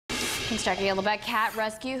Thanks, Jackie. A Lebec cat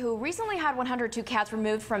rescue who recently had 102 cats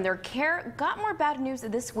removed from their care got more bad news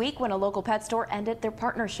this week when a local pet store ended their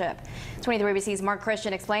partnership. 23 ABC's Mark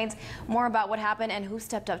Christian explains more about what happened and who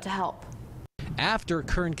stepped up to help. After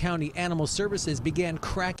Kern County Animal Services began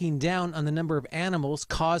cracking down on the number of animals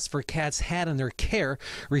Cause for Cats had in their care,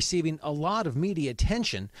 receiving a lot of media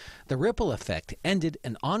attention, the ripple effect ended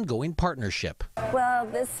an ongoing partnership. Well,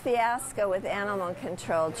 this fiasco with animal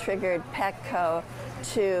control triggered Petco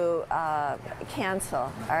to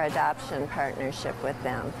cancel our adoption partnership with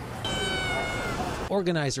them.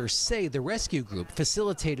 Organizers say the rescue group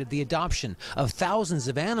facilitated the adoption of thousands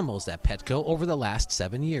of animals at Petco over the last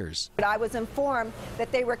 7 years. I was informed that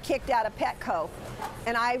they were kicked out of Petco,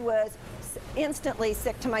 and I was instantly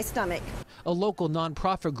sick to my stomach. A local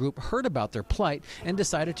nonprofit group heard about their plight and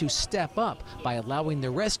decided to step up by allowing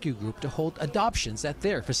the rescue group to hold adoptions at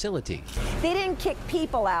their facility. They didn't kick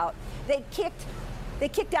people out. They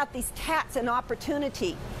kicked out these cats an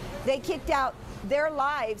opportunity. They kicked out their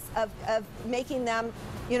lives of making them,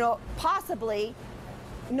 possibly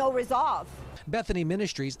no resolve. Bethany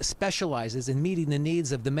Ministries specializes in meeting the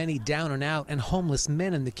needs of the many down and out and homeless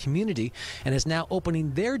men in the community and is now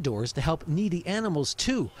opening their doors to help needy animals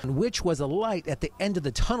too, which was a light at the end of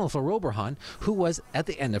the tunnel for Roberhan, who was at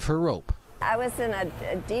the end of her rope. I was in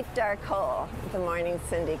a deep, dark hole the morning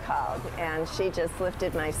Cindy called, and she just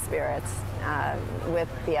lifted my spirits with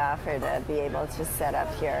the offer to be able to set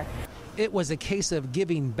up here. It was a case of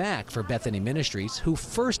giving back for Bethany Ministries, who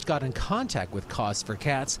first got in contact with Cause for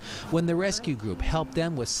Cats when the rescue group helped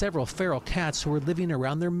them with several feral cats who were living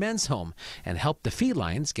around their men's home and helped the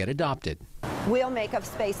felines get adopted. We'll make a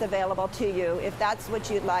space available to you if that's what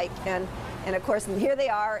you'd like. And of course, here they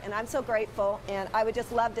are, and I'm so grateful. And I would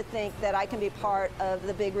just love to think that I can be part of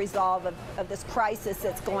the big resolve of this crisis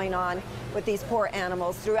that's going on with these poor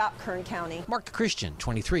animals throughout Kern County. Mark Christian,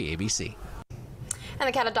 23 ABC. And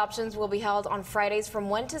the cat adoptions will be held on Fridays from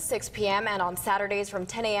 1 to 6 p.m. and on Saturdays from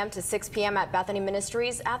 10 a.m. to 6 p.m. at Bethany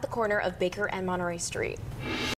Ministries at the corner of Baker and Monterey Street.